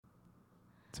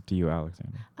It's up to you,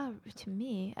 Alexander. Oh, to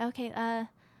me. Okay.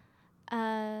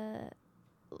 Yeah,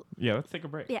 let's take a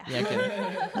break. Yeah. Yeah,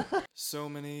 okay. So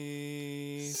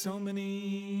many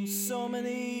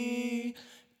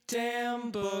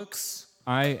damn books.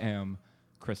 I am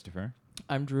Christopher,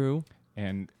 I'm Drew.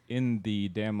 and in the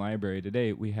Damn Library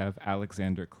today, we have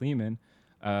Alexander Kleeman.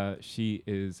 She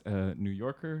is a New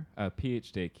Yorker, a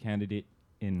PhD candidate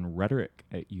in rhetoric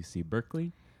at UC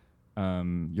Berkeley.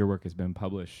 Your work has been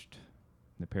published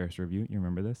in the Paris Review. You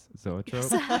remember this?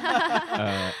 Zoetrope.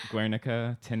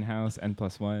 Guernica, Tin House,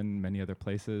 N+1, many other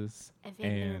places. I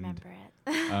vaguely And, remember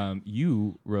it.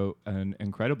 You wrote an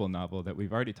incredible novel that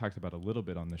we've already talked about a little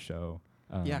bit on the show.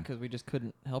 Yeah, because we just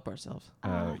couldn't help ourselves.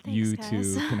 Thanks, You guys.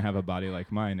 too can have a body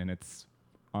like mine, and it's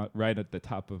right at the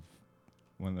top of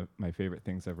one of my favorite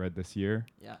things I've read this year.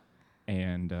 Yeah.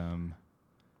 And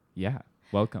yeah,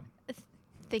 welcome.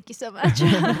 Thank you so much.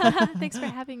 Thanks for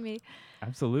having me.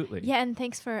 Absolutely. Yeah, and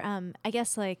thanks for I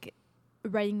guess like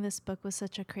writing this book was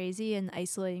such a crazy and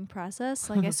isolating process.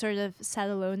 Like I sort of sat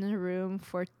alone in a room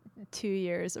for 2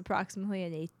 years approximately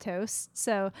and ate toast.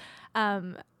 So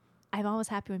I'm always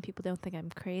happy when people don't think I'm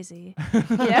crazy.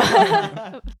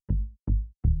 Yeah.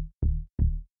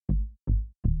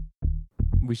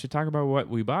 We should talk about what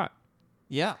we bought,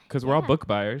 Yeah. because we're all Yeah. book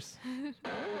buyers.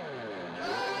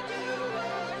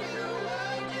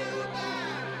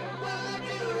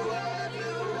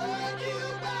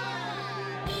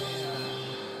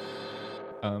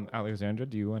 Alexandra,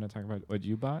 do you want to talk about what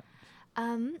you bought?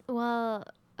 Well,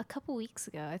 a couple weeks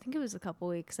ago, I think it was a couple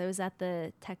weeks, I was at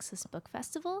the Texas Book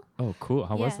Festival. Oh, cool.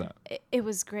 How was Yeah, that? It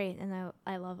was great, and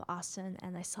I love Austin,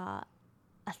 and I saw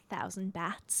 1,000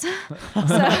 bats. So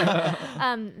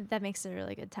that makes it a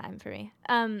really good time for me.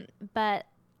 But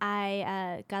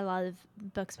I got a lot of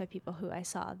books by people who I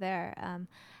saw there.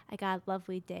 I got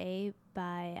Lovely Day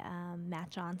by Matt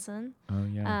Johnson, Oh,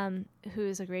 yeah. who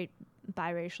is a great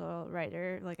biracial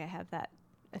writer. Like I have that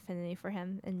affinity for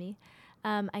him in me.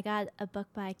 I got a book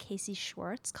by Casey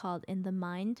Schwartz called In the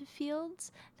Mind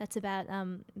Fields. That's about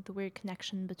the weird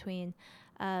connection between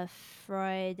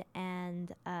Freud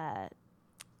and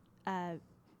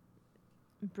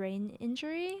brain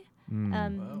injury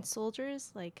in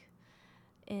soldiers, like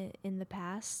in the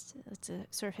past. It's a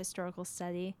sort of historical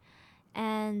study.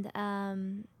 And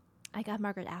I got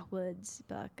Margaret Atwood's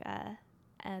book,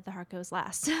 The Heart Goes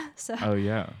Last. So Oh,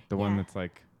 yeah. The one Yeah. that's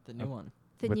like The new one.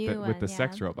 the with new the, one, with the yeah.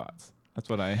 sex robots. That's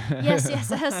what I... Yes,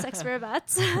 it has sex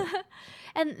robots.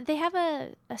 And they have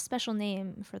a special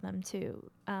name for them too.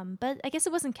 But I guess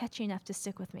it wasn't catchy enough to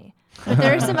stick with me. But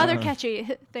there are some other catchy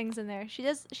things in there.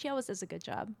 She always does a good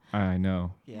job. I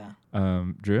know. Yeah.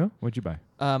 Drew, what'd you buy?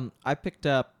 I picked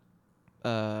up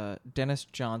Dennis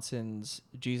Johnson's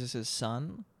Jesus'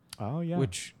 Son, Oh, yeah.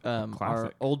 which our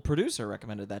classic. old producer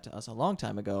recommended that to us a long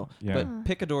time ago. Yeah. But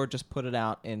Picador just put it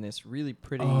out in this really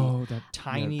pretty that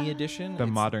tiny edition. the It's-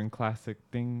 modern classic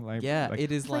thing. Like, Yeah, like,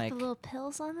 it is It's like like the little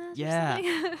pills on it. Yeah. Or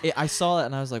something? I saw it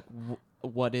and I was like,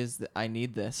 what is I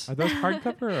need this. Are those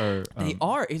hardcover or... They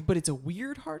are, but it's a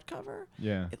weird hardcover.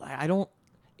 Yeah.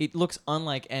 It looks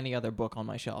unlike any other book on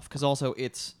my shelf because also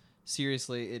it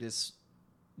is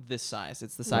this size.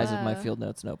 It's the size of my Whoa. Field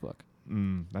Notes notebook.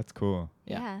 That's cool.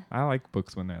 Yeah. I like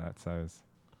books when they're that size.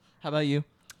 How about you?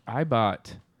 I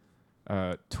bought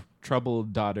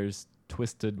Troubled Daughters,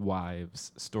 Twisted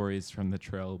Wives, Stories from the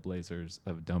Trailblazers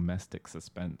of Domestic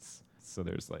Suspense. So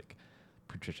there's like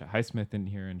Patricia Highsmith in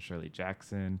here and Shirley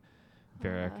Jackson,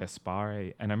 Vera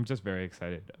Kaspari. And I'm just very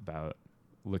excited about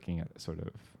looking at sort of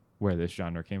where this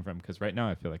genre came from, because right now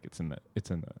I feel like it's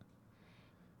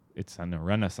on a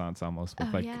renaissance almost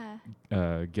with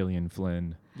Gillian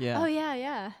Flynn Yeah. Oh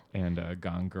yeah. and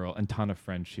Gone Girl and Tana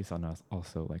French. She's on us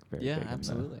also like very Yeah, big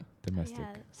absolutely. in the domestic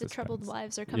Yeah, the suspense. troubled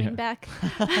wives are coming Yeah. back.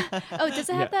 Oh, does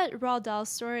it have that Roald Dahl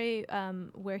story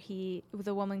where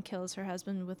the woman kills her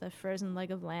husband with a frozen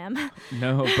leg of lamb?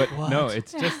 No, but no, What?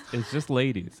 it's just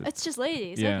ladies. It's just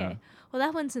ladies. Yeah. Okay. Well,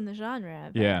 that one's in the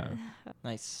genre. But Yeah.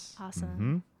 Nice.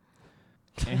 Awesome.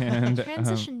 And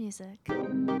Transition music.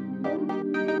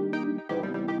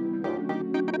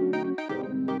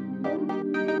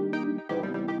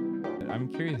 I'm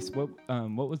curious, what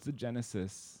was the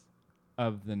genesis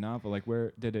of the novel? Like,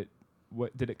 where did it?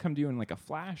 What did it come to you in like a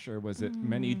flash, or was it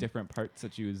many different parts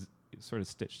that you sort of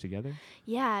stitched together?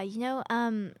 Yeah,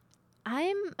 I'm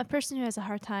a person who has a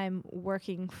hard time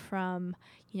working from,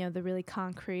 the really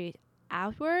concrete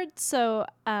outward. So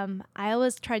I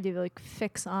always try to like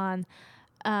fix on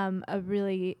a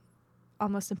really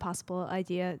almost impossible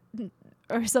idea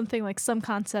or something, like some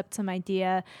concept, some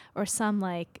idea, or some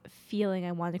like feeling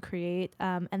I want to create,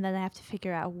 and then I have to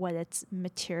figure out what its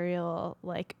material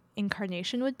like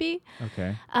incarnation would be.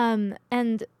 Okay.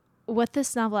 And what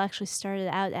this novel actually started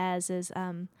out as is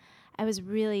I was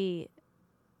really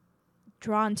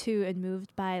drawn to and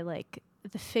moved by like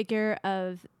the figure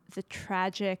of the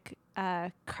tragic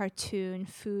cartoon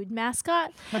food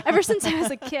mascot ever since I was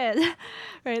a kid,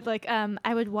 right? Like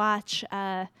I would watch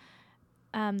the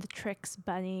Trix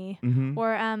Bunny, Mm-hmm.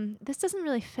 or this doesn't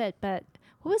really fit, but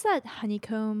what was that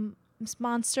honeycomb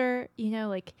monster? You know,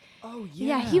 like Oh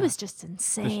yeah, he was just The,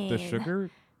 insane. the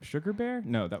sugar bear?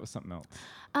 No, that was something else.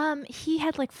 He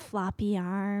had like floppy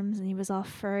arms and he was all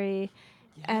furry,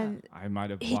 and I might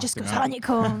have. he blocked just him goes out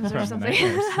honeycombs or from something.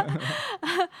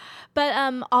 nightmares.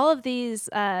 But all of these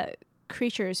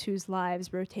creatures whose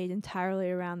lives rotate entirely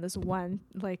around this one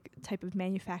like type of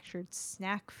manufactured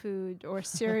snack food or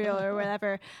cereal or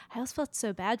whatever, I always felt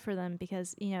so bad for them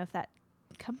because, you know, if that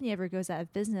company ever goes out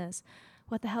of business,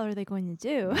 what the hell are they going to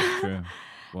do? True.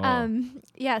 Whoa.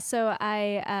 Yeah, so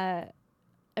I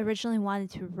originally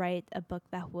wanted to write a book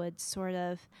that would sort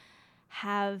of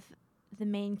have the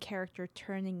main character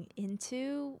turning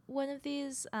into one of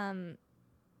these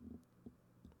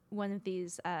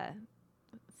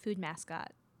food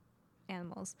mascot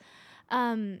animals.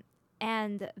 And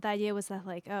the idea was that,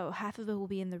 like, oh, half of it will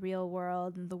be in the real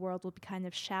world, and the world will be kind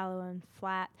of shallow and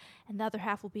flat, and the other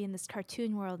half will be in this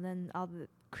cartoon world, and then all the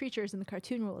creatures in the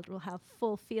cartoon world will have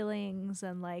full feelings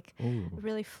and, like, Ooh.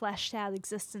 really fleshed out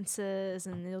existences,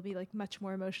 and it'll be, like, much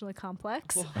more emotionally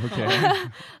complex. Okay.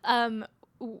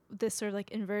 This sort of, like,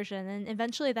 inversion. And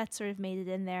eventually that sort of made it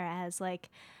in there as,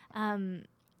 like,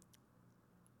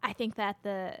 I think that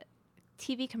the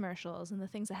TV commercials and the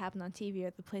things that happen on TV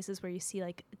are the places where you see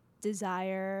like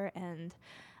desire and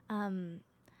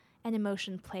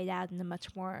emotion played out in a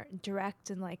much more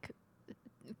direct and like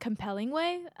compelling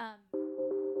way.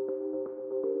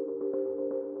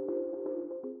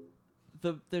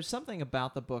 There's something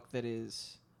about the book that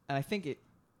is, and I think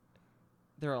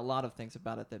there are a lot of things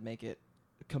about it that make it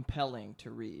compelling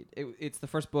to read. It's the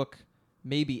first book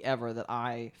maybe ever that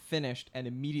I finished and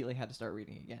immediately had to start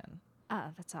reading again. Oh,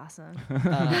 that's awesome.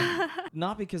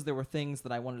 Not because there were things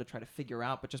that I wanted to try to figure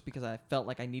out, but just because I felt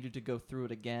like I needed to go through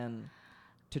it again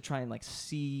to try and like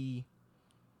see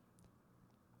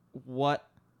what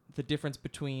the difference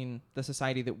between the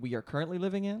society that we are currently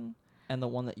living in and the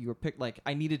one that you were picked. Like,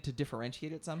 I needed to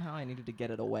differentiate it somehow. I needed to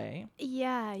get it away.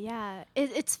 Yeah.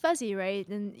 It's fuzzy, right?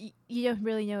 And you don't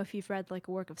really know if you've read like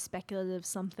a work of speculative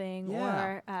something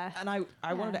or... and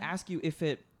I wanted to ask you if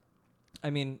it... I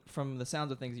mean, from the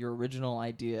sounds of things, your original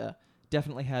idea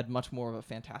definitely had much more of a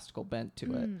fantastical bent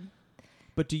to it.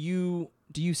 But do you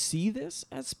see this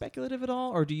as speculative at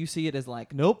all, or do you see it as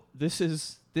like, nope, this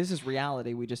is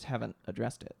reality, we just haven't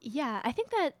addressed it? Yeah, I think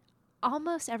that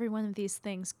almost every one of these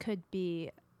things could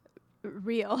be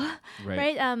real,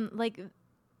 Right. right? Like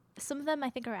some of them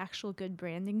I think are actual good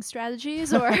branding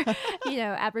strategies or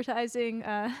advertising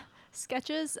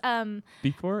sketches.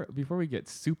 Before we get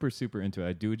super into it,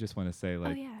 I do just want to say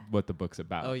like what the book's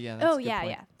about. Oh yeah. That's a good yeah,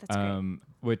 point. that's great.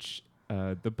 Which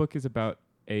the book is about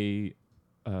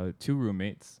two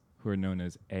roommates who are known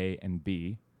as A and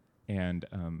B, and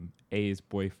A's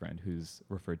boyfriend, who's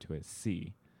referred to as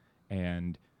C,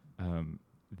 and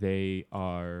they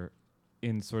are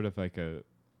in sort of like a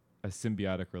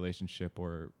symbiotic relationship,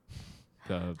 or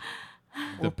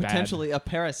or potentially a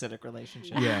parasitic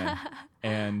relationship. Yeah.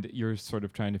 And you're sort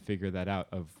of trying to figure that out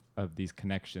of these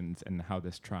connections and how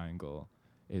this triangle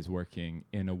is working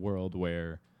in a world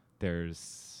where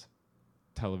there's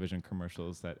television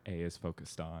commercials that A is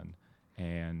focused on,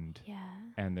 and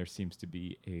there seems to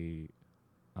be a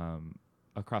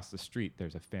across the street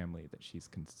there's a family that she's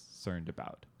concerned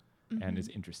about and is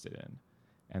interested in,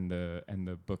 and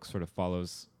the book sort of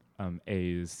follows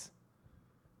A's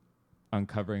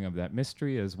uncovering of that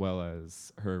mystery as well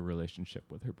as her relationship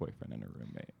with her boyfriend and her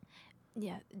roommate.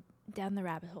 Yeah, down the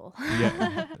rabbit hole.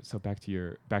 Yeah. So back to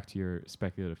your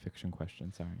speculative fiction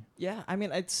question. Sorry. Yeah, I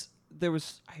mean, I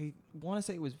want to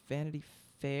say it was Vanity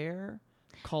Fair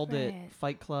called it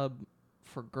Fight Club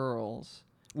for Girls,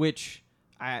 which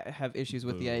I have issues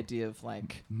with the idea of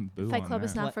like Fight Club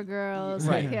is not for girls.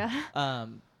 Right. Like, yeah.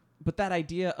 But that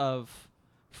idea of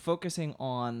focusing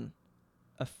on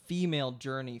a female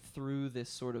journey through this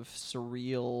sort of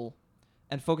surreal,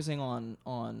 and focusing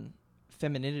on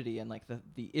femininity and like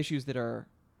the issues that are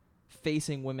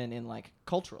facing women in like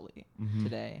culturally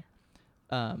today.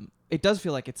 It does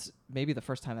feel like it's maybe the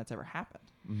first time that's ever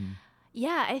happened.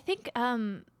 Yeah, I think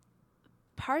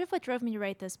part of what drove me to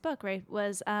write this book, right,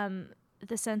 was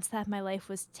the sense that my life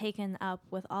was taken up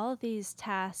with all of these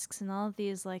tasks and all of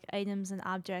these like items and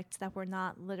objects that were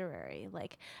not literary.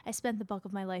 Like I spent the bulk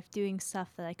of my life doing stuff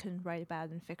that I couldn't write about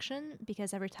in fiction,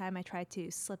 because every time I tried to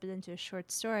slip it into a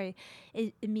short story,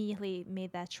 it immediately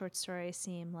made that short story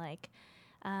seem like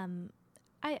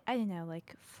I don't know,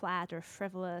 like flat or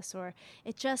frivolous, or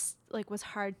it just like was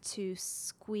hard to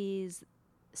squeeze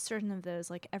certain of those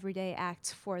like everyday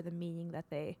acts for the meaning that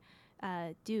they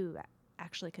do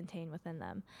actually contain within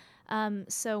them.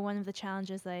 So one of the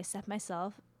challenges that I set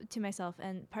to myself,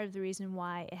 and part of the reason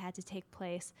why it had to take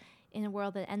place in a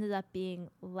world that ended up being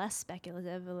less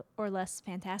speculative or less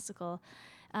fantastical,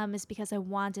 is because I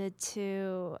wanted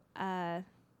to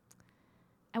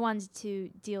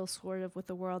deal sort of with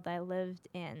the world that I lived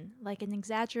in, like an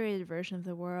exaggerated version of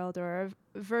the world, or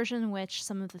a version in which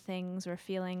some of the things or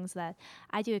feelings that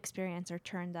I do experience are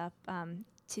turned up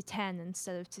to 10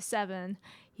 instead of to 7,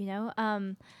 you know?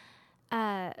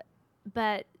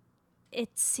 But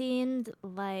it seemed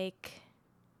like,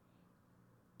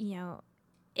 you know,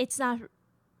 it's not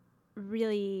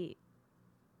really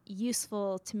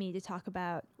useful to me to talk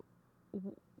about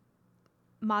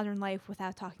modern life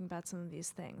without talking about some of these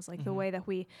things, like the way that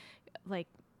we like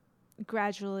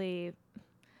gradually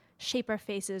shape our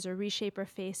faces or reshape our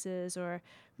faces or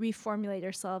reformulate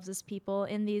ourselves as people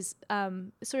in these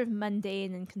sort of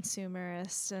mundane and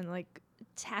consumerist and like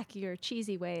tacky or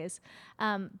cheesy ways,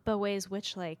 but ways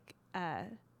which like are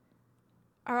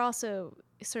also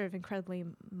sort of incredibly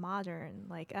modern.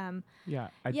 Like I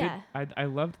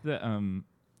loved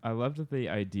the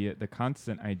idea, the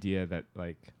constant idea that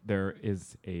like there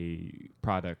is a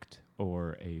product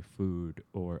or a food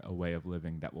or a way of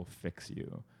living that will fix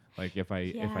you. Like if I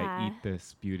eat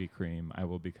this beauty cream, I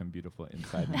will become beautiful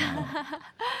inside and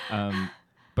out.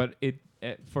 But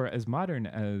for as modern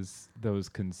as those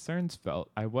concerns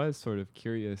felt, I was sort of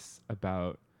curious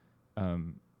about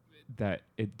that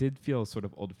it did feel sort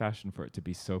of old-fashioned for it to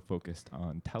be so focused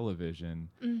on television,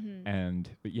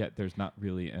 but yet there's not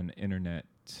really an internet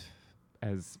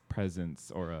as presence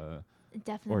or a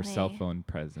definitely or cell phone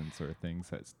presence or things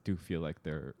that do feel like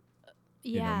they're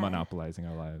monopolizing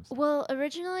our lives. Well,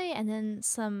 originally, and then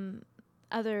some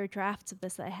other drafts of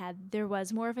this that I had, there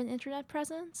was more of an internet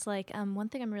presence. Like one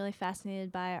thing I'm really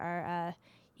fascinated by are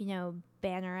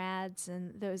banner ads,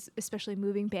 and those especially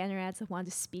moving banner ads that want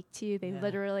to speak to you. They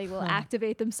literally will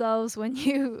activate themselves when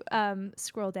you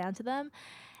scroll down to them.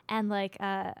 And like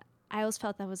I always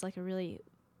felt that was like a really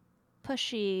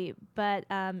pushy but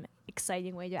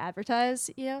exciting way to advertise,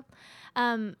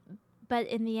 but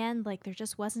in the end, like there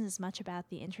just wasn't as much about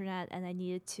the internet, and I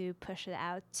needed to push it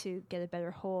out to get a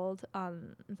better hold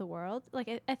on the world.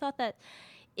 Like I thought that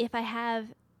if I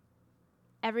have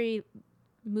every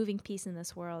moving piece in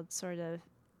this world sort of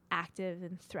active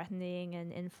and threatening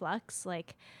and in flux,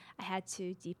 like I had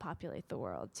to depopulate the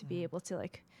world to be able to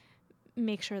like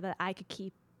make sure that I could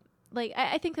keep. Like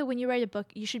I think that when you write a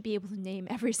book, you should be able to name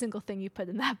every single thing you put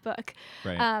in that book.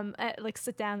 Right. Like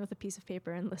sit down with a piece of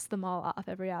paper and list them all off,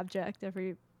 every object,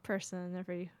 every person,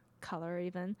 every color,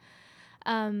 even.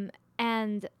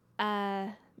 And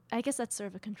I guess that's sort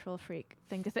of a control freak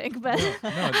thing to think, but no,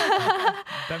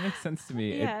 that makes sense to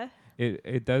me. Yeah.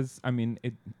 It does. I mean,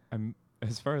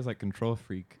 as far as like control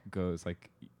freak goes, like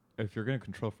if you're gonna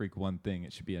control freak one thing,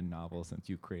 it should be a novel, since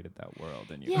you created that world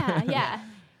and you.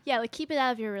 Yeah, like keep it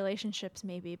out of your relationships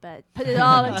maybe, but put it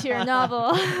all into your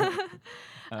novel.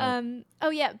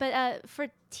 But for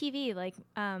TV, like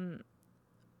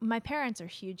my parents are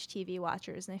huge TV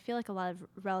watchers, and I feel like a lot of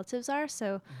relatives are.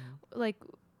 So like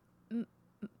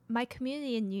my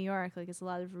community in New York, like is a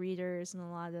lot of readers and a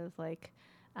lot of like,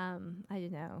 I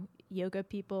don't know, yoga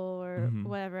people or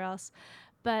whatever else.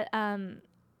 But when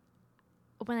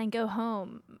I go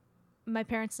home, my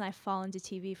parents and I fall into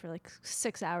TV for like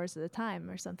 6 hours at a time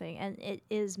or something, and it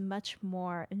is much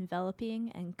more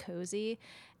enveloping and cozy,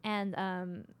 and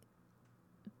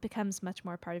becomes much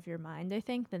more part of your mind, I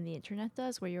think, than the internet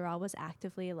does, where you're always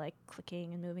actively like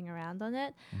clicking and moving around on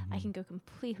it. I can go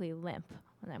completely limp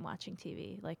when I'm watching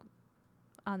TV, like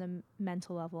on a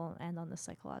mental level and on the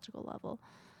psychological level.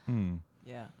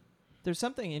 Yeah. There's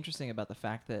something interesting about the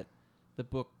fact that the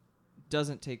book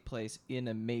doesn't take place in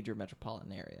a major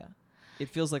metropolitan area. It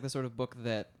feels like the sort of book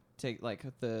that like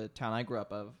the town I grew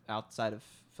up of outside of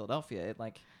Philadelphia. It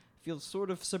like feels sort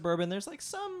of suburban. There's like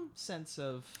some sense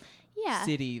of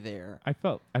city there. I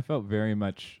felt very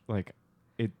much like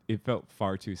it felt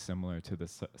far too similar to the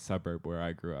suburb where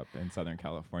I grew up in Southern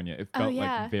California. It felt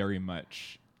like very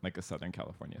much like a Southern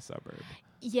California suburb.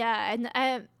 Yeah,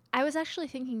 and I was actually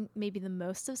thinking maybe the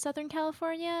most of Southern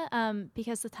California,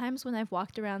 because the times when I've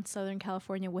walked around Southern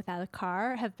California without a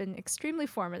car have been extremely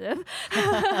formative.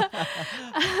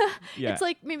 Yeah. It's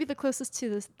like maybe the closest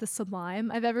to the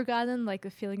sublime I've ever gotten, like the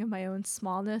feeling of my own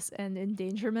smallness and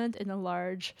endangerment in a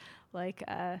large, like,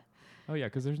 Oh yeah,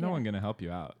 because there's no Yeah. one gonna help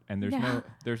you out, and No.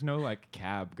 there's no like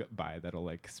cab by that'll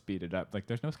like speed it up. Like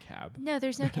there's no cab. no,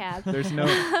 there's no cab. There's no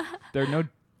there are no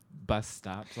bus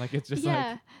stops. Like it's just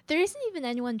Yeah, like there isn't even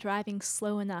anyone driving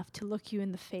slow enough to look you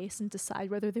in the face and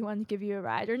decide whether they want to give you a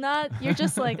ride or not. You're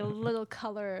just like a little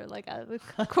color, like out of the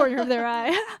corner of their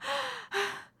eye.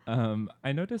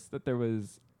 I noticed that there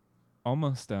was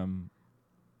almost a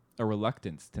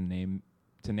reluctance to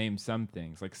name some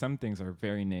things. Like some things are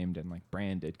very named and like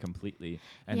branded completely,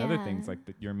 and other things Yeah.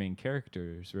 like your main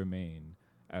characters remain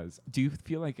as. Do you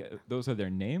feel like those are their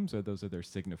names or those are their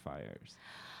signifiers?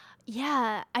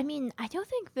 Yeah, I mean, I don't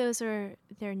think those are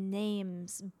their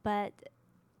names, but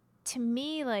to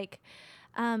me, like,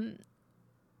 um,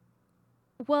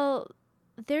 well,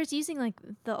 there's using like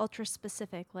the ultra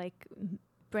specific, like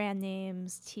brand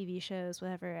names, TV shows,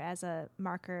 whatever, as a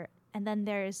marker, and then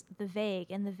there's the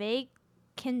vague, and the vague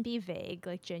can be vague,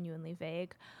 like genuinely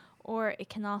vague, or it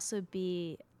can also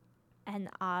be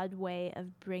an odd way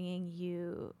of bringing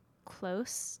you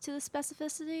close to the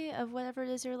specificity of whatever it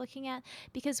is you're looking at,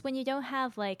 because when you don't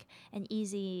have like an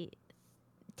easy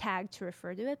tag to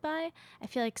refer to it by, I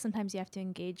feel like sometimes you have to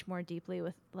engage more deeply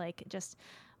with like just,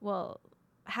 well,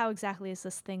 how exactly is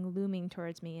this thing looming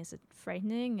towards me? Is it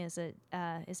frightening? Is it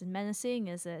menacing?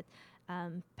 Is it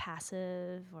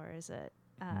passive? Or is it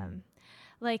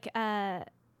like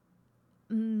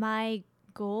my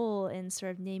goal in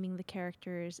sort of naming the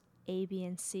characters A, B,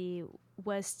 and C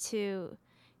was to,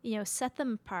 set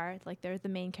them apart. Like they're the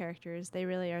main characters. They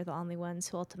really are the only ones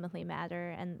who ultimately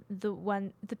matter. And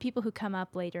the people who come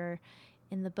up later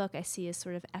in the book, I see as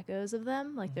sort of echoes of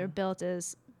them. Like they're built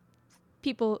as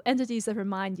entities that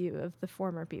remind you of the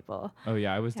former people. Oh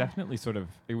yeah, I was Yeah. definitely sort of.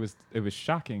 It was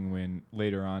shocking when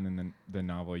later on in the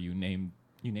novel you named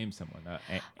someone.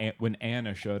 When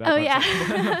Anna showed up. Oh, I was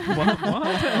yeah. like,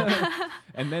 what?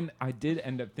 And then I did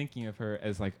end up thinking of her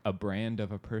as like a brand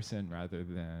of a person rather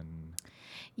than.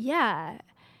 Yeah.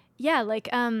 Yeah, like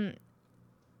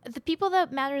the people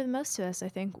that matter the most to us, I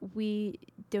think we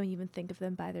don't even think of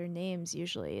them by their names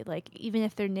usually. Like even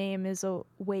if their name is a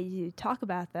way to talk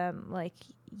about them, like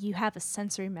you have a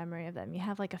sensory memory of them. You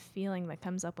have like a feeling that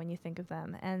comes up when you think of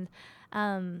them.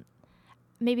 And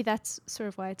maybe that's sort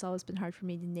of why it's always been hard for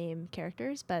me to name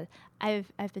characters, but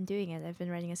I've been doing it. I've been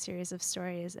writing a series of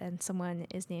stories and someone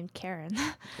is named Karen.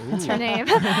 That's her name.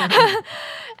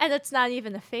 And it's not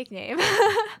even a fake name.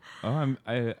 Oh,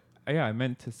 I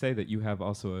meant to say that you have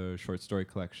also a short story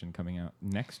collection coming out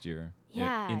next year.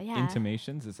 Yeah, yeah.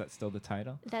 Intimations, is that still the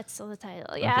title? That's still the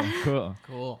title. Yeah. Okay, cool.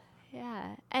 Cool.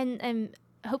 Yeah. And I'm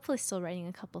hopefully still writing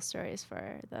a couple stories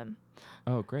for them.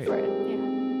 Oh, great. Yeah.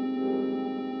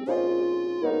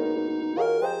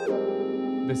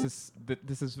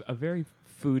 This is a very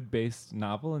food-based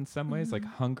novel in some ways. Like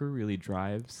hunger really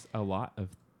drives a lot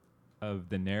of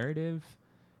the narrative,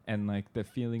 and like the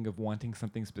feeling of wanting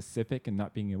something specific and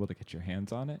not being able to get your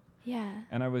hands on it. Yeah.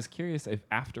 And I was curious if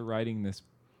after writing this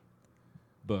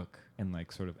book and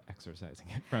like sort of exercising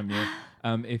it from you,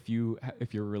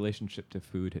 if your relationship to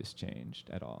food has changed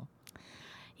at all.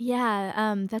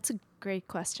 Yeah. That's a great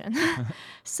question.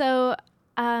 So,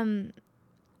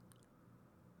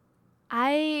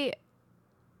 I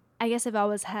guess I've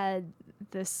always had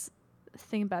this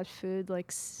thing about food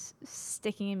like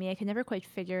sticking in me. I could never quite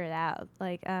figure it out.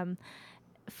 Like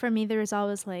for me, there was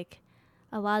always like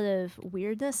a lot of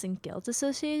weirdness and guilt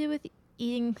associated with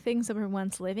eating things that were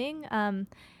once living.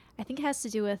 I think it has to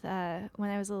do with when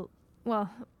I was one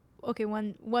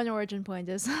origin point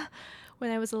is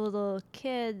when I was a little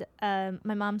kid.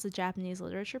 My mom's a Japanese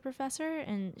literature professor,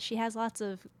 and she has lots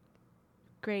of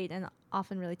great and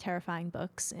often really terrifying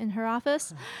books in her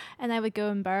office, and I would go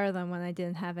and borrow them when I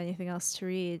didn't have anything else to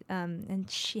read. And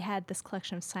she had this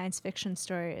collection of science fiction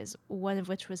stories, one of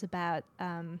which was about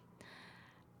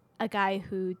a guy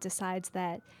who decides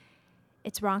that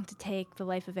it's wrong to take the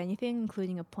life of anything,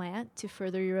 including a plant, to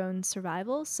further your own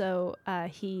survival. So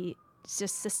he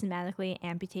just systematically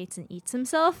amputates and eats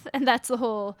himself, and that's the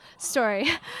whole story.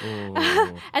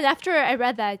 Oh. And after I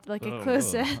read that, like I Oh,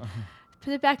 closed oh. it,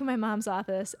 put it back in my mom's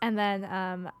office, and then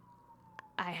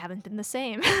I haven't been the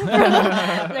same for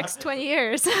the next 20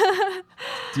 years.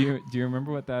 Do you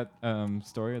remember what that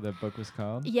story or that book was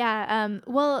called? Yeah,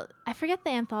 well, I forget the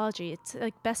anthology. It's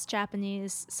like best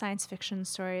Japanese science fiction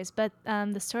stories, but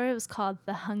the story was called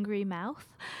The Hungry Mouth,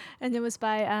 and it was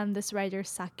by this writer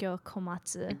Sakyo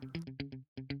Komatsu.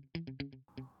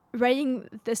 Writing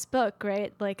this book,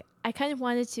 right? Like, I kind of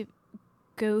wanted to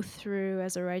go through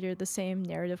as a writer the same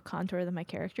narrative contour that my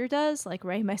character does, like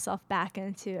write myself back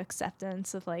into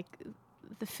acceptance of like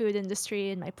the food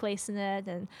industry and my place in it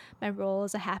and my role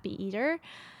as a happy eater.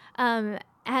 And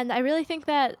I really think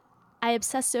that I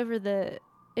obsessed over the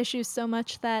issues so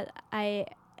much that I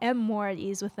am more at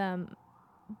ease with them.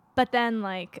 But then,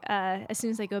 like, as soon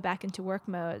as I go back into work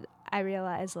mode, I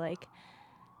realize, like,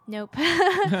 nope.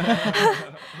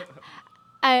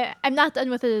 I'm not done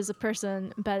with it as a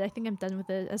person, but I think I'm done with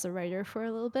it as a writer for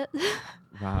a little bit.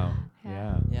 Wow.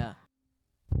 Yeah. Yeah.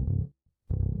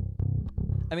 Yeah.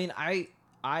 I mean, I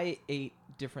ate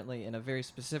differently in a very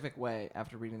specific way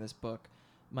after reading this book.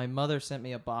 My mother sent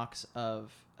me a box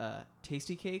of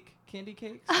Tasty Cake candy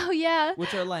cakes, Oh, yeah.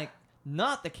 which are like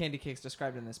not the candy cakes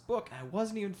described in this book. I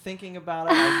wasn't even thinking about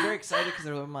it. I was very excited because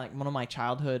they were like one of my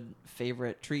childhood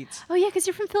favorite treats. Oh, yeah, because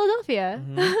you're from Philadelphia.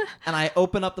 And I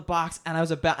opened up the box and I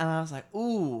was like,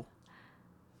 ooh,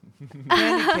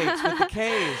 candy cakes with the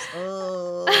K's.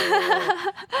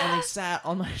 Oh. And they sat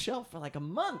on my shelf for like a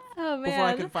month Oh, man. before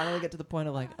I could finally get to the point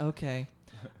of like, okay,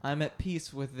 I'm at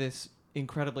peace with this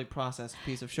incredibly processed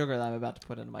piece of sugar that I'm about to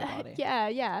put into my body.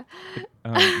 Yeah.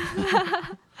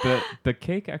 The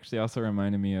cake actually also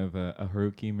reminded me of a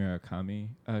Haruki Murakami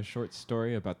short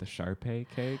story about the Sharpei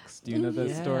cakes. Do you know that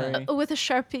Yeah. story? With the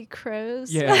Sharpie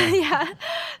crows. Yeah. Yeah.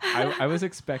 I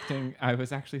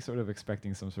was actually sort of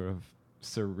expecting some sort of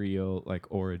surreal like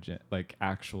origin, like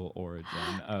actual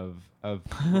origin of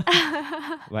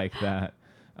like that.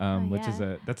 Which is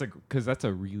yeah. that's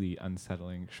a really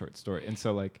unsettling short story. And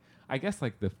so like I guess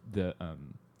like the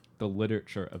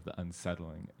literature of the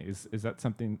unsettling is that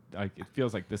something like it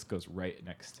feels like this goes right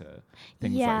next to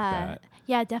things like that.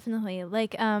 Yeah, definitely.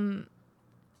 Like, I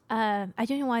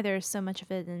don't know why there's so much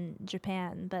of it in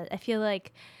Japan, but I feel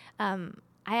like I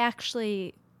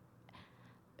actually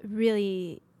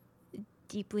really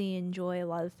deeply enjoy a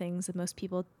lot of things that most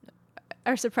people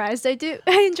are surprised I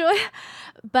enjoy.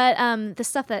 But the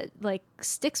stuff that like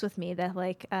sticks with me, that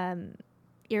like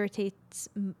irritates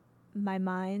my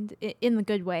mind in the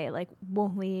good way, like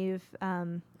won't leave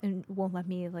and won't let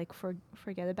me like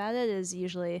forget about it, is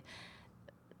usually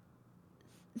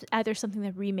either something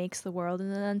that remakes the world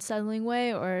in an unsettling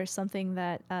way or something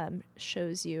that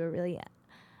shows you a really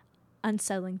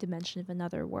unsettling dimension of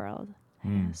another world. I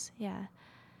guess. Yeah.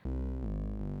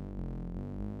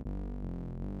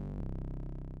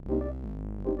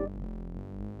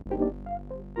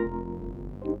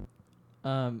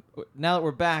 Now that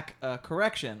we're back,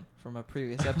 correction from a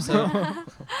previous episode.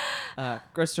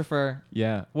 Christopher.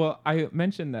 Yeah. Well, I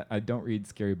mentioned that I don't read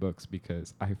scary books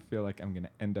because I feel like I'm going to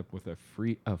end up with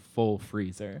a full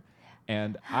freezer.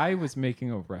 And I was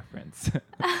making a reference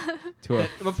to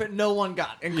But no one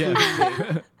got, including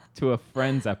me. to a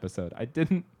Friends episode. I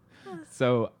didn't.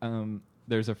 So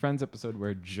there's a Friends episode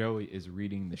where Joey is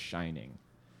reading The Shining,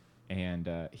 and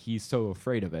he's so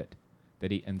afraid of it that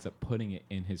he ends up putting it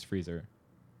in his freezer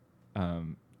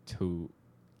to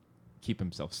keep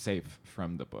himself safe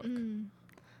from the book.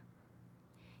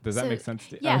 Does that So, make sense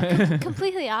to you? Yeah,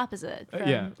 completely opposite from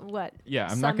Yeah. what Yeah, I'm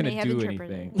some not going may to have do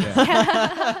interpreted. anything.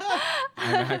 Yeah.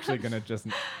 I'm actually going to just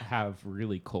have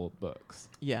really cold books.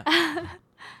 Yeah.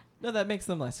 No, that makes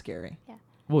them less scary.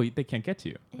 Well, they can't get to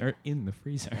you. They're in the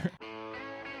freezer.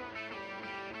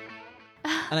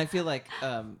 And I feel like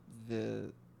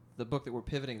the book that we're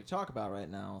pivoting to talk about right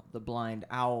now, The Blind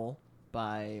Owl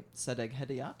by Sadegh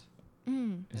Hedayat.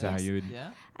 Is that how you would?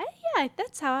 Yeah. Yeah,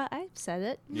 that's how I've said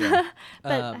it. Yeah.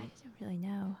 But I Um, don't really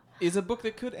know. Is a book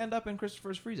that could end up in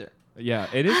Christopher's freezer. Yeah,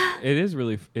 it is. It is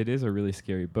really. It is a really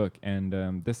scary book,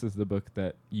 and this is the book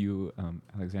that you,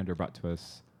 Alexander, brought to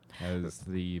us as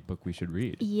the book we should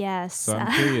read. Yes. So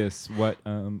I'm curious, what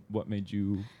made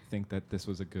you think that this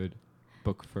was a good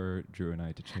book for Drew and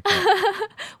I to check out?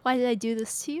 Why did I do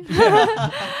this to you?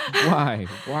 Why?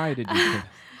 Why did you? Think?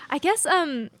 I guess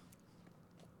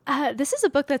this is a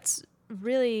book that's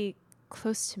really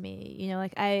close to me. You know,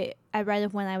 like I read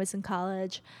it when I was in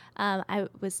college. I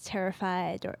was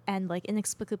terrified and like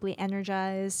inexplicably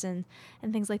energized and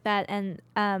things like that. And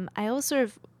I also sort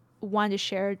of wanted to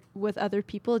share it with other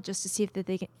people just to see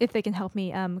if they can help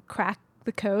me crack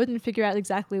the code and figure out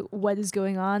exactly what is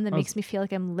going on that makes me feel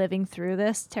like I'm living through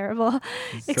this terrible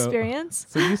experience.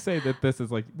 So you say that this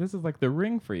is like the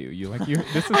Ring for you. You like this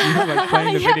is you like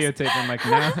playing the videotape and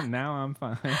like now I'm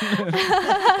fine.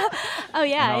 Oh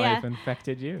yeah, and yeah. I've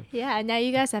infected you. Yeah, now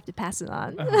you guys have to pass it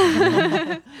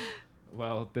on.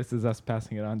 Well, this is us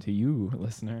passing it on to you,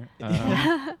 listener.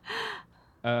 Yeah,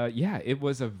 it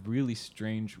was a really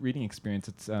strange reading experience.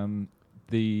 It's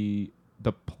the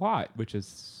plot, which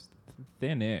is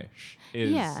thin-ish,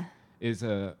 is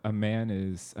a man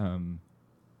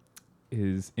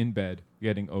is in bed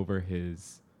getting over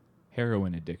his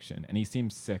heroin addiction, and he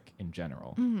seems sick in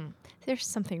general. There's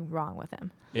something wrong with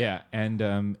him. Yeah,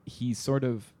 and he sort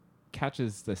of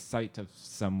catches the sight of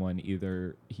someone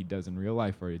either he does in real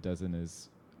life or he does in his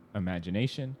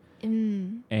imagination,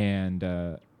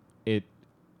 and it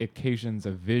occasions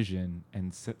a vision,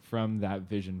 and from that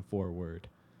vision forward,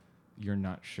 you're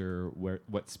not sure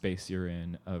what space you're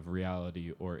in of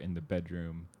reality or in the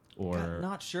bedroom or God,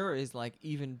 not sure is like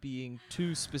even being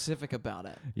too specific about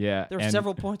it. Yeah, There were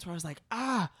several points where I was like,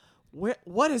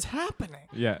 what is happening?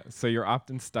 Yeah, so you're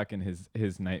often stuck in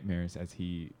his nightmares as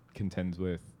he contends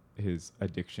with his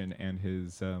addiction and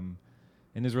his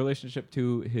in his relationship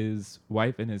to his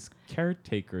wife and his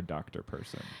caretaker doctor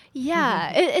person. Yeah,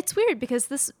 it's weird because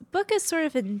this book is sort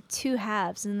of in two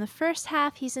halves. In the first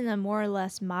half, he's in a more or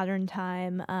less modern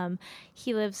time.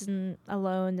 He lives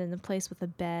alone in a place with a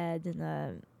bed and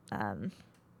a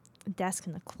desk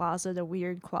and a closet, a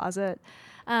weird closet.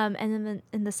 And then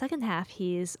in the second half,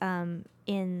 he's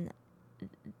in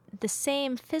the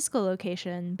same physical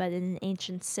location, but in an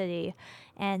ancient city.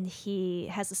 And he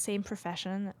has the same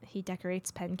profession. He decorates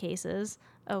pen cases,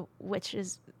 which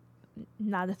is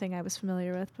not a thing I was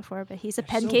familiar with before, but he's a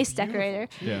pen case decorator.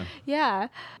 Yeah. Yeah.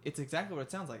 It's exactly what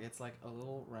it sounds like. It's like a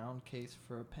little round case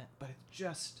for a pen, but it's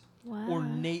just Wow.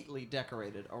 ornately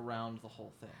decorated around the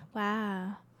whole thing.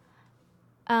 Wow.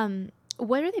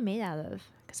 What are they made out of?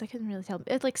 Because I couldn't really tell.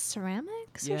 It's like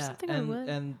ceramics or something, or wood?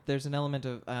 and there's an element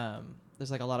of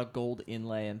there's like a lot of gold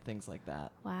inlay and things like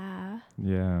that. Wow.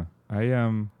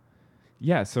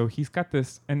 Yeah. So he's got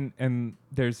this and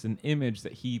there's an image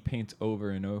that he paints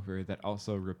over and over that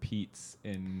also repeats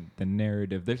in the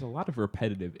narrative. There's a lot of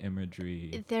repetitive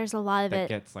imagery There's a lot of that it.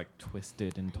 gets like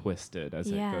twisted and twisted as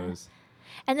Yeah. it goes.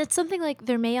 And it's something like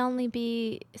there may only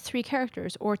be 3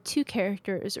 characters or 2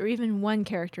 characters or even 1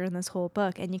 character in this whole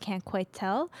book, and you can't quite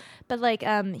tell. But like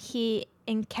he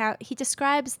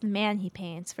describes the man he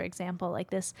paints, for example, like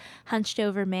this hunched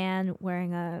over man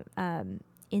wearing a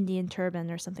Indian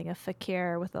turban or something, a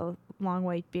fakir with a long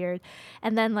white beard.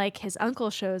 And then like his uncle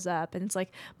shows up and it's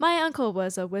like, my uncle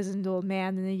was a wizened old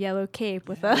man in a yellow cape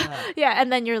with and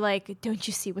then you're like, don't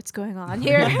you see what's going on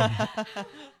here?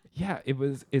 Yeah,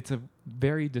 it's a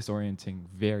very disorienting,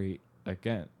 very,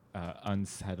 again,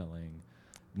 unsettling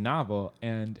novel.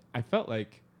 And I felt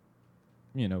like,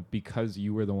 because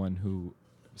you were the one who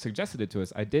suggested it to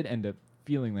us, I did end up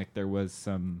feeling like there was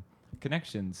some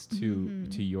connections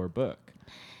to your book.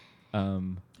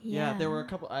 Yeah, there were a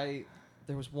couple.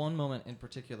 There was one moment in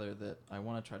particular that I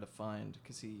want to try to find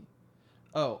because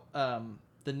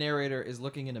the narrator is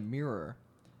looking in a mirror,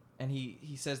 and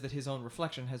he says that his own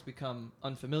reflection has become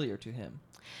unfamiliar to him.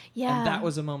 Yeah. And that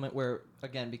was a moment where,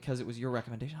 again, because it was your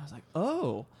recommendation, I was like,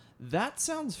 oh, that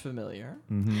sounds familiar.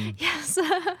 Mm-hmm. Yes.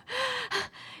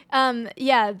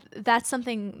 Yeah, that's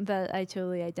something that I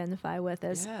totally identify with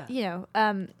as,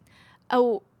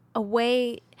 a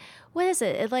way, what is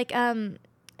it? It like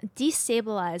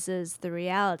destabilizes the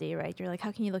reality, right? You're like,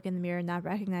 how can you look in the mirror and not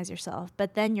recognize yourself?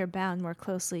 But then you're bound more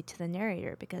closely to the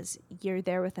narrator because you're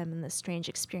there with them in this strange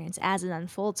experience as it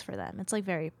unfolds for them. It's like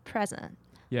very present.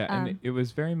 Yeah, and it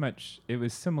was very much, it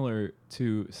was similar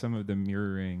to some of the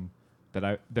mirroring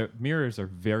the mirrors are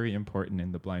very important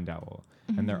in The Blind Owl.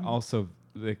 Mm-hmm. And they're also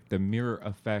the mirror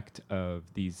effect of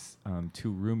these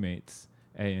 2 roommates,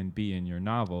 A and B, in your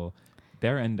novel. They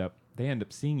end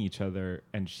up seeing each other,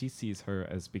 and she sees her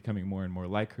as becoming more and more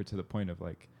like her to the point of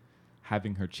like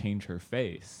having her change her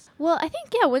face. Well, I think,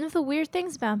 one of the weird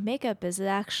things about makeup is it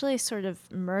actually sort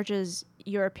of merges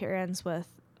your appearance with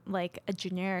like a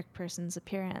generic person's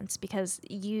appearance, because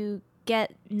you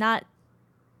get not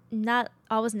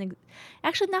always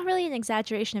actually not really an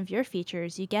exaggeration of your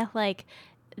features. You get like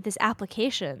this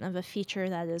application of a feature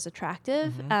that is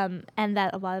attractive, and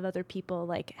that a lot of other people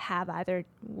like have either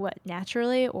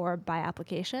naturally or by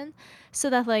application. So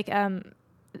that like I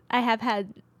have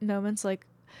had moments like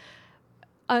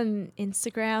on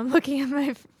Instagram looking at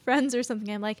my friends or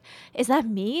something, I'm like, is that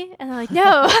me? And I'm like,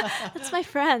 no, that's my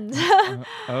friend.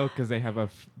 Because they have a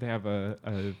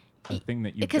a thing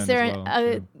that you've Because done they're as well.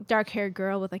 a too. dark-haired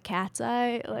girl with a cat's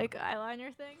eye, like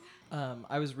eyeliner thing.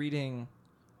 I was reading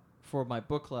for my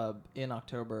book club in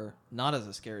October, not as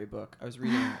a scary book. I was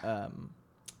reading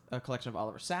a collection of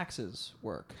Oliver Sacks's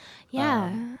work.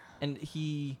 Yeah. And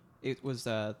it was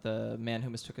the man who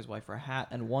mistook his wife for a hat.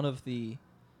 And one of the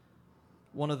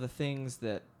things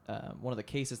that, one of the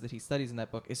cases that he studies in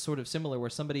that book is sort of similar, where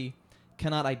somebody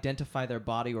cannot identify their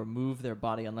body or move their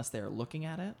body unless they are looking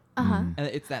at it. Mm. And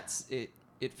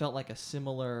it felt like a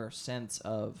similar sense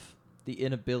of the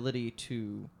inability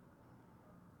to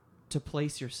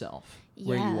place yourself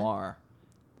where you Yeah. are.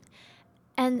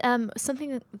 And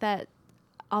something that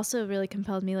also really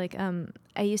compelled me, like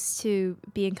I used to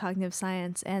be in cognitive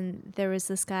science, and there was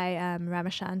this guy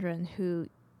Ramachandran who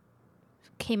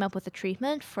came up with a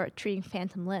treatment for treating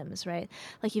phantom limbs, right?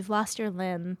 Like you've lost your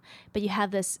limb, but you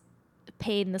have this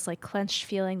pain, this like clenched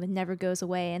feeling that never goes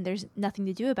away, and there's nothing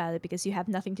to do about it because you have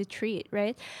nothing to treat,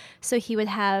 right? So he would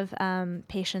have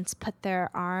patients put their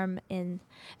arm in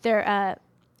their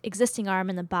existing arm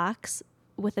in a box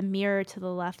with a mirror to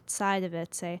the left side of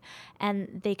it, say,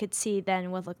 and they could see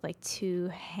then what looked like two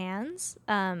hands.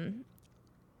 You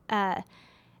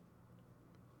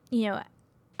know,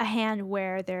 a hand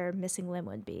where their missing limb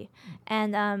would be.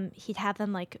 And he'd have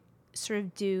them like sort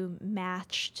of do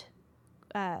matched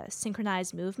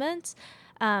synchronized movements.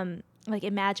 Like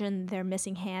imagine their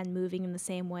missing hand moving in the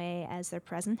same way as their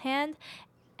present hand.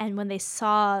 And when they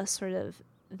saw sort of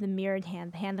the mirrored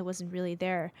hand, the hand that wasn't really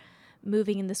there,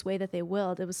 moving in this way that they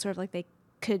willed, it was sort of like they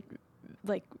could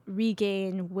like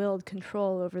regain willed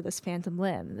control over this phantom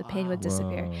limb. The pain would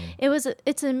disappear. Whoa.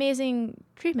 It's an amazing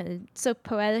treatment. It's so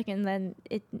poetic, and then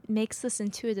it makes this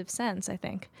intuitive sense, I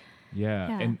think. Yeah.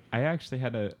 Yeah. And I actually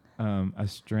had a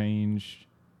strange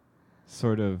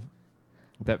sort of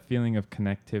that feeling of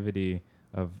connectivity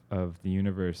of the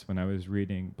universe when I was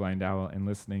reading Blind Owl and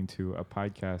listening to a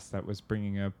podcast that was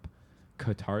bringing up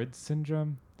Cotard's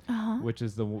syndrome, which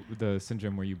is the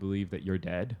syndrome where you believe that you're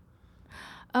dead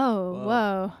Oh,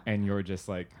 whoa. and you're just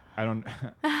like, I'm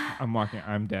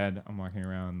dead. I'm walking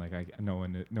around like no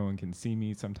one can see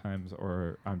me sometimes,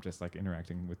 or I'm just like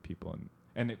interacting with people,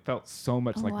 and it felt so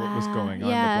much like what was Wow. going on.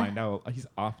 Yeah. The Blind Owl, he's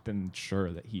often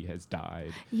sure that he has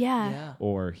died, Yeah.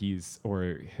 or his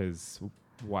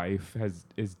wife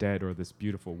is dead, or this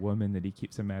beautiful woman that he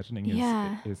keeps imagining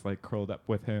Yeah. is like curled up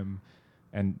with him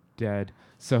and dead.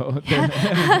 So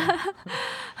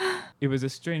it was a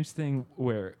strange thing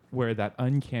where that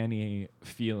uncanny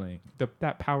feeling,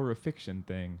 that power of fiction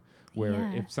thing, where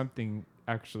Yeah. if something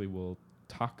actually will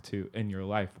talk to in your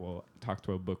life, will talk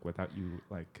to a book without you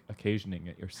like occasioning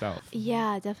it yourself.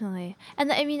 Yeah, definitely.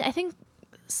 And I mean, I think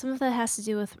some of that has to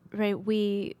do with, right,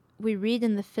 we read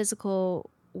in the physical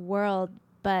world,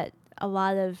 but a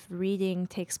lot of reading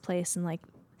takes place in like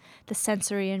the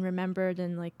sensory and remembered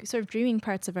and like sort of dreaming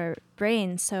parts of our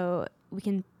brain, so we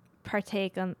can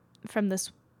partake from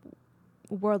this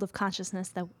world of consciousness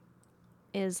that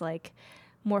is like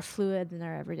more fluid than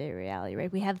our everyday reality,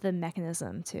 right? We have the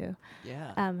mechanism to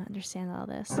understand all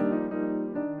this.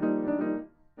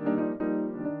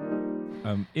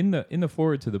 In the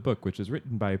foreword to the book, which is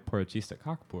written by Porochista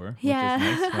Kakpour, Yeah. which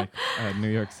is nice, like a New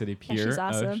York City Yeah, peer, she's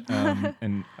awesome.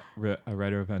 and a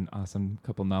writer of an awesome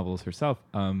couple novels herself.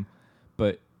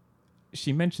 But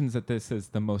she mentions that this is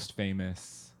the most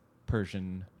famous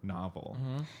Persian novel.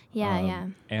 Mm-hmm. Yeah.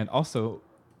 And also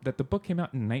that the book came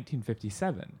out in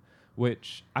 1957,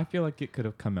 which I feel like it could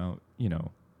have come out,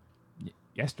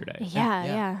 yesterday.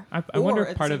 Yeah. I wonder Or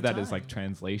at if part the of that same is like time.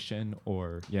 translation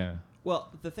or Well,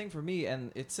 the thing for me,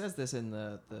 and it says this in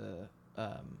the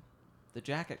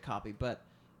jacket copy, but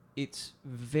it's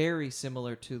very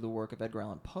similar to the work of Edgar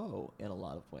Allan Poe in a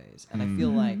lot of ways. And I feel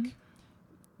like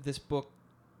this book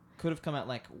could have come out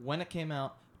like when it came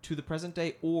out to the present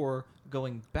day, or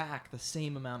going back the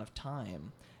same amount of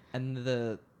time. And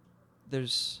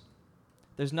there's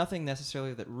nothing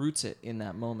necessarily that roots it in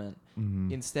that moment.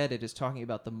 Mm-hmm. Instead, it is talking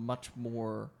about the much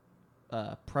more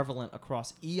prevalent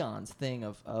across eons thing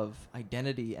of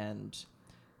identity and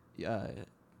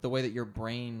the way that your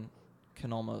brain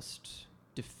can almost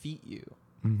defeat you.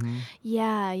 Mm-hmm.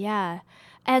 Yeah.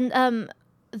 And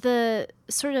the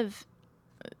sort of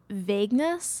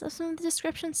vagueness of some of the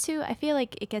descriptions too, I feel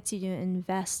like it gets you to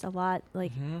invest a lot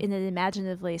like in it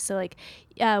imaginatively. So like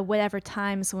whatever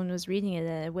time someone was reading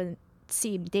it wouldn't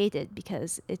seem dated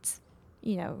because it's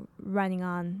running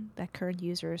on that current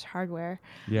user's hardware.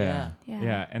 Yeah.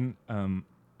 And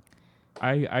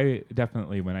I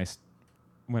definitely when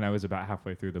I was about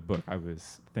halfway through the book, I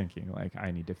was thinking like I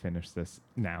need to finish this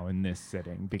now in this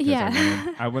sitting because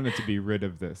I wanted to be rid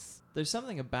of this. There's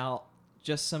something about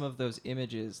just some of those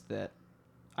images that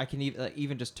I can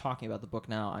even just talking about the book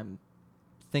now, I'm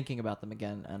thinking about them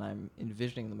again and I'm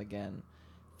envisioning them again.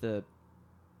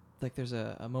 There's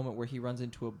a moment where he runs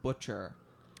into a butcher.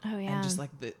 Oh yeah. And just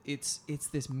like it's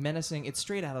this menacing. It's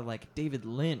straight out of like David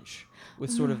Lynch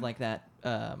with sort of like that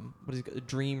what is it,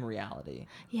 dream reality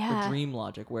Yeah. or dream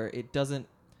logic, where it doesn't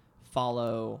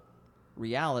follow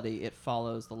reality, it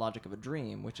follows the logic of a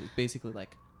dream, which is basically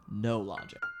like no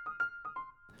logic.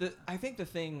 I think the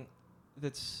thing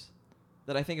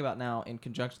that I think about now in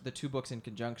conjunction, the two books in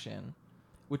conjunction,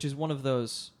 which is one of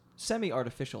those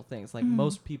semi-artificial things. Like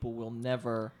most people will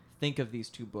never think of these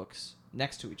two books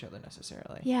next to each other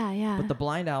necessarily. Yeah, yeah. But The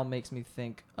Blind Owl makes me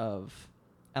think of,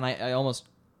 and I almost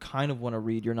kind of want to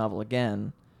read your novel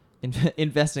again,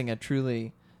 investing a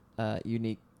truly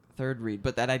unique third read.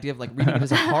 But that idea of like reading it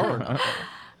as a horror novel,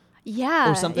 yeah,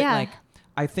 or something yeah. like,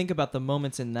 I think about the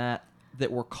moments in that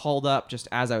were called up just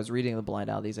as I was reading The Blind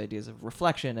Owl. These ideas of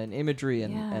reflection and imagery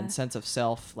and, Yeah. and sense of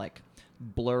self, like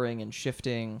blurring and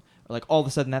shifting, or like all of a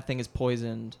sudden that thing is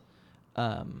poisoned.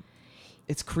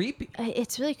 It's creepy.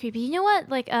 It's really creepy. You know what?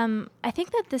 Like, I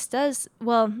think that this does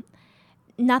well.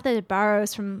 Not that it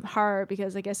borrows from horror,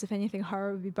 because I guess if anything,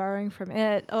 horror would be borrowing from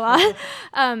it a lot,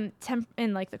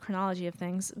 in like the chronology of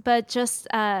things. But just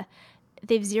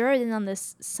they've zeroed in on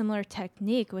this similar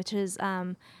technique, which is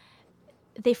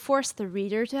they force the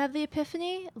reader to have the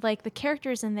epiphany. Like the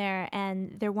characters in there,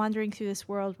 and they're wandering through this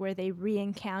world where they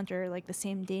re-encounter like the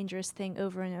same dangerous thing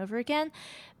over and over again,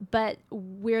 but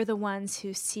we're the ones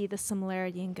who see the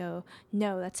similarity and go,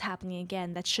 no, that's happening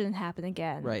again, that shouldn't happen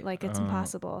again. Right. Like it's Oh.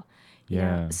 impossible. You know?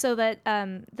 Yeah. So that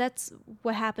that's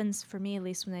what happens for me, at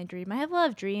least when I dream. I have a lot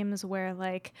of dreams where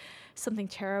like something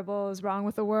terrible is wrong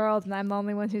with the world and I'm the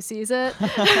only one who sees it.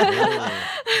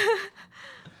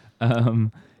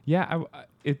 Yeah,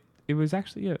 it was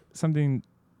actually something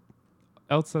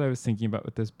else that I was thinking about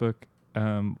with this book,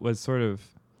 was sort of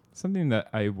something that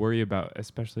I worry about,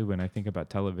 especially when I think about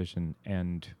television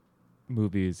and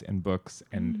movies and books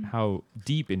and how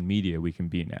deep in media we can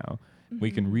be now. We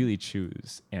can really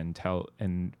choose and tell,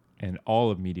 and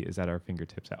all of media is at our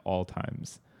fingertips at all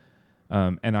times.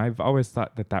 And I've always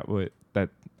thought that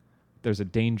there's a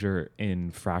danger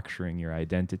in fracturing your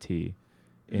identity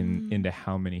into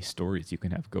how many stories you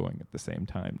can have going at the same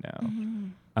time now.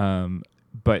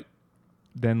 But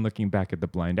then looking back at The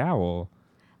Blind Owl,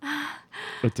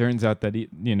 it turns out that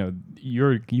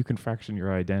you can fraction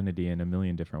your identity in a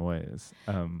million different ways.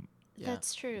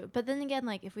 That's true. But then again,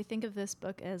 like if we think of this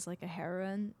book as like a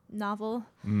heroine novel,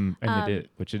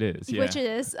 Which it is, yeah. which it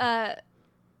is,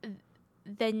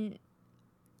 then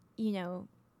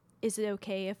is it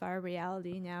okay if our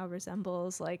reality now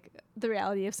resembles like the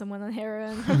reality of someone on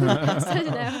heroin? I don't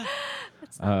know.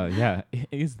 It's not- Yeah,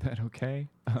 is that okay?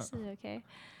 Is it okay?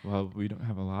 Well, we don't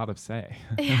have a lot of say.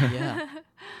 Yeah.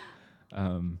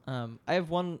 I have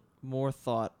one more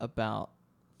thought about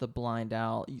The Blind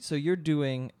Owl. So you're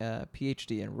doing a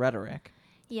PhD in rhetoric,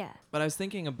 Yeah. but I was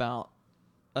thinking about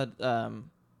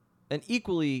an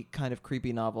equally kind of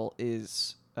creepy novel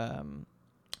is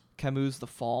Camus' The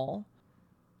Fall.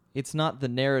 It's not the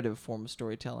narrative form of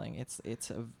storytelling. It's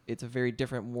a very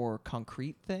different, more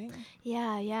concrete thing.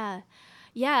 Yeah.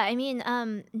 I mean,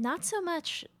 not so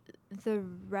much the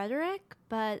rhetoric,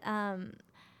 but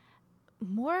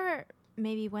more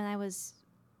maybe when I was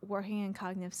working in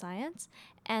cognitive science,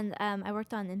 and I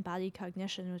worked on embodied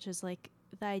cognition, which is like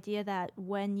the idea that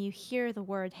when you hear the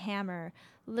word hammer,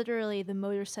 literally the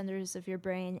motor centers of your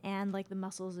brain and like the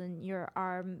muscles in your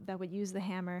arm that would use the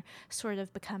hammer sort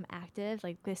of become active,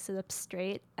 like they sit up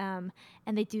straight, and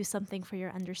they do something for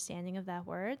your understanding of that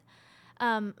word.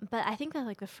 But I think that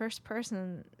like the first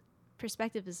person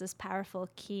perspective is this powerful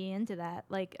key into that.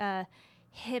 Like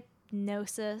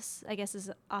hypnosis, I guess, is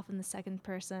often the second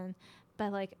person,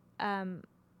 but like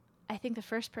I think the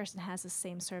first person has the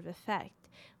same sort of effect.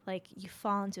 Like you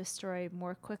fall into a story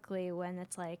more quickly when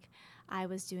it's like, I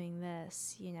was doing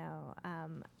this, Or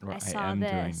I I saw am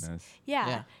doing this. this.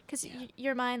 Yeah, because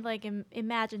your mind like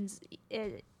imagines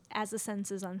it as the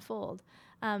sentences unfold.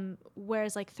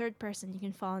 Whereas like third person, you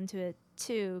can fall into it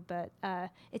too, but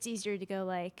it's easier to go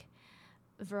like,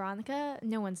 Veronica?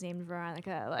 No one's named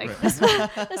Veronica. Like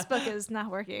Right. this book is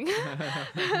not working.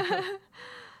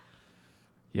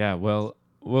 Yeah, well,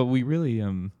 we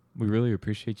really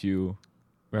appreciate you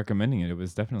recommending it. It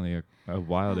was definitely a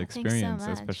wild Oh, thanks so experience,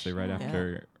 much. especially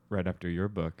Yeah. right after your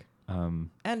book.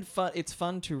 And fun. It's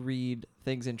fun to read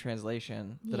things in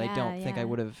translation that I don't think I Yeah.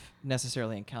 would have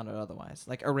necessarily encountered otherwise.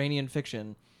 Like Iranian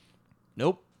fiction.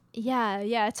 Nope. Yeah,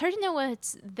 it's hard to know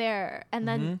what's there, and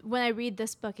then Mhm. when I read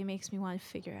this book, it makes me want to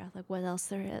figure out like what else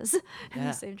there is in Yeah.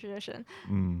 the same tradition.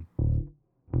 Mm.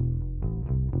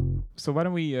 So why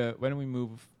don't we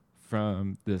move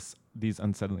from these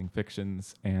unsettling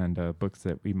fictions and books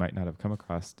that we might not have come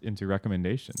across into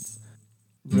recommendations.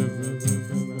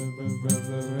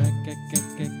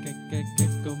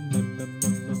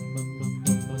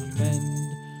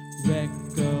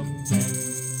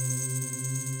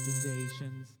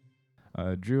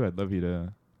 Drew, I'd love you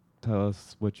to tell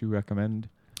us what you recommend.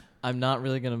 I'm not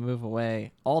really going to move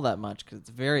away all that much because it's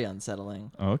very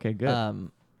unsettling. Oh, okay, good.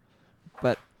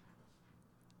 But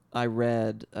I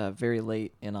read very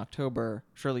late in October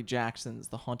Shirley Jackson's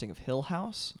The Haunting of Hill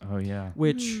House, Oh yeah.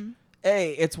 which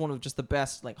it's one of just the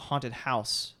best like haunted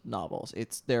house novels.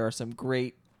 There are some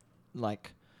great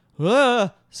like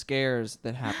scares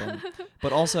that happen,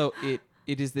 but also it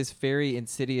is this very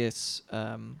insidious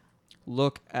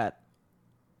look at,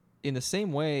 in the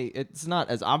same way, it's not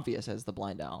as obvious as The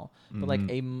Blind Owl, but like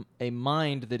a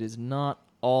mind that is not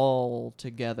all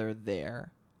together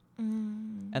there.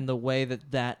 And the way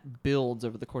that builds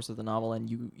over the course of the novel, and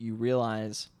you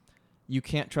realize you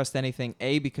can't trust anything,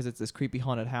 A, because it's this creepy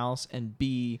haunted house, and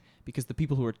B, because the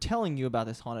people who are telling you about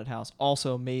this haunted house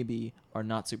also maybe are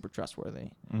not super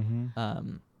trustworthy.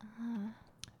 Mm-hmm.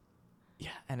 Yeah,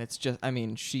 and it's just, I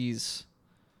mean, she's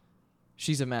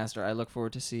a master. I look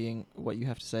forward to seeing what you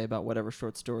have to say about whatever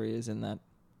short story is in that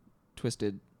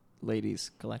Twisted Ladies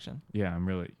collection. Yeah, I'm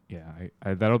really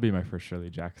I that'll be my first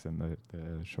Shirley Jackson,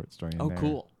 the short story. In Oh, there.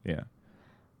 cool. Yeah,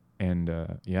 and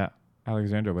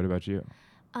Alexandra, what about you?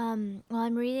 Well,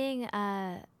 I'm reading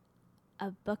a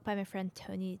book by my friend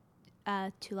Tony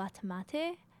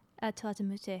Tulatamute,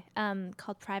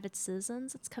 called Private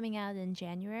Citizens. It's coming out in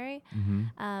January.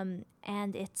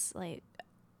 And it's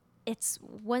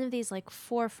one of these like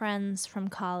four friends from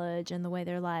college and the way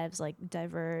their lives like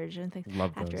diverge and things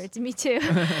Love after those. it's me too.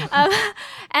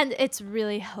 And it's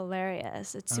really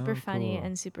hilarious. It's super funny cool.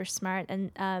 and super smart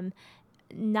and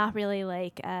not really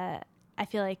like I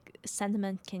feel like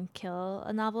sentiment can kill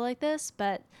a novel like this,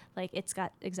 but like it's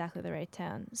got exactly the right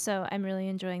tone. So I'm really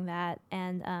enjoying that.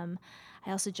 And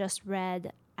I also just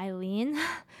read Eileen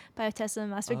by Tessa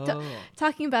Masvik,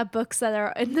 talking about books that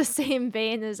are in the same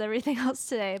vein as everything else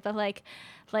today, but like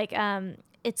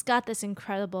it's got this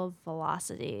incredible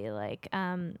velocity. Like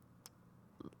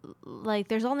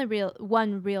there's only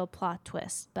one real plot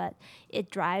twist, but it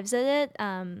drives at it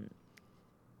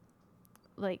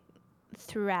like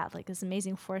throughout, like this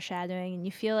amazing foreshadowing, and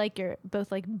you feel like you're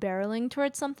both like barreling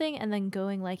towards something and then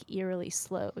going like eerily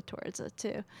slow towards it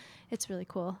too. It's really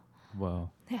cool.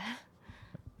 Well, Yeah.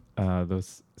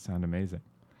 those sound amazing.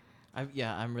 I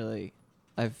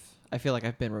feel like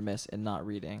I've been remiss in not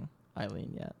reading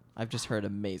Eileen yet. I've just heard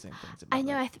amazing things about I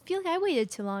know. it. I feel like I waited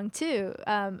too long too.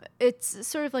 It's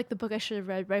sort of like the book I should have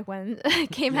read right when it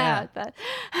came out. But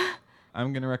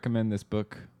I'm gonna recommend this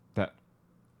book that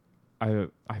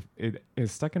it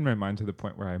is stuck in my mind to the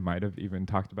point where I might have even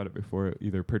talked about it before,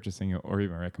 either purchasing it or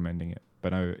even recommending it.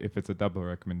 But if it's a double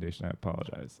recommendation, I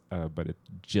apologize. But it's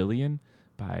Jillian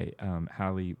by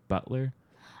Hallie Butler,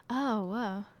 oh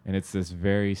wow. and it's this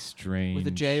very strange With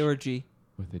a J or a G?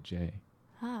 with a J.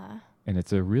 Ah. And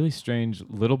it's a really strange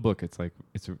little book. It's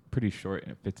pretty short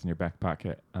and it fits in your back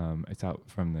pocket. It's out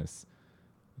from this,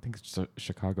 I think it's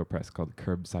Chicago Press, called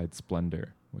Curbside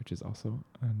Splendor, which is also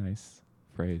a nice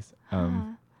phrase.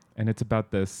 And it's about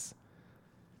this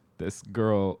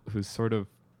girl who's sort of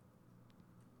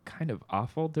kind of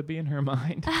awful to be in her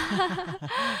mind.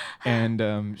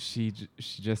 And she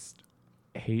just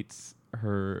hates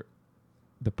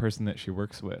the person that she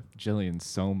works with, Jillian,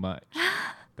 so much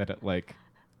that it like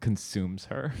consumes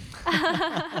her.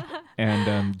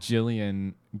 And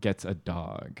Jillian gets a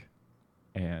dog,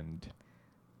 and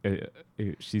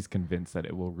she's convinced that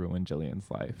it will ruin Jillian's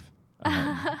life.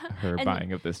 Her And-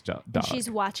 buying of this dog. And she's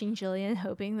watching Jillian,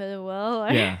 hoping that it will.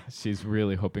 Or Yeah, she's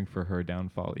really hoping for her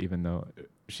downfall, even though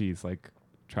she's like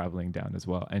traveling down as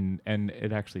well. And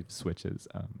it actually switches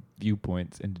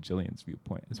viewpoints into Jillian's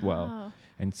viewpoint as well. Oh.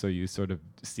 And so you sort of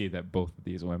see that both of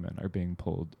these women are being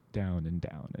pulled down and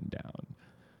down and down.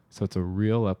 So it's a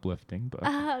real uplifting book.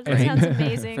 That Right. sounds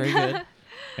amazing. Very good.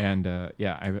 And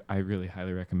I really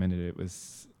highly recommend it.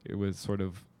 It was sort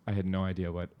of, I had no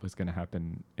idea what was going to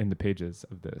happen in the pages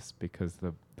of this, because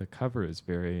the cover is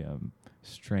very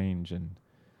strange, and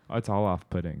it's all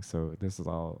off-putting. So this is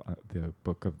all the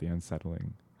book of the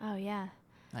unsettling. Oh yeah.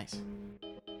 Nice.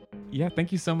 Yeah,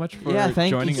 thank you so much for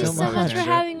Thank you joining so us. much. Thank you so much for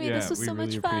Alexandra. having me. Yeah, This was we so really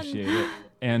much fun. appreciate it.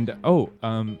 And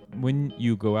when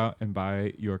you go out and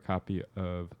buy your copy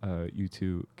of You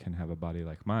Too Can Have a Body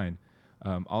Like Mine,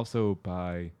 Also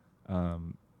by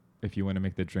if you want to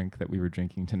make the drink that we were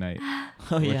drinking tonight,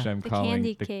 Oh which yeah. I'm The calling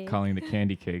candy cake. calling the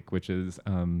candy cake, which is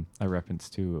a reference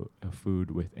to a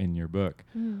food within your book.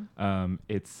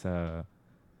 It's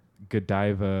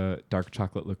Godiva dark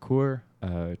chocolate liqueur,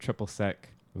 triple sec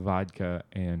vodka,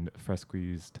 and fresh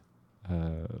squeezed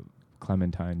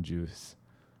clementine juice,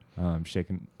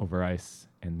 shaken over ice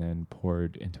and then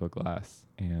poured into a glass.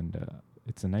 And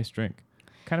it's a nice drink.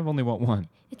 Kind of only want one.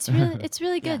 It's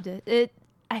really Yeah. good.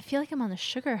 I feel like I'm on a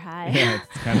sugar high. Yeah,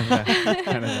 it's kind of that.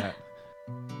 Kind of that.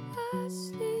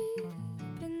 Asleep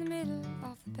in the middle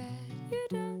of the bed, you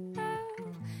don't know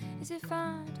as if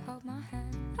I'd hold my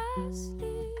hand.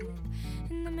 Asleep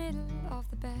in the middle of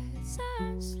the bed,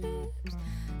 sand slips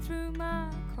through my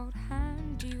cold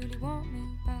hand. Do you really want me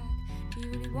back? Do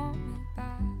you really want me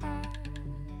back?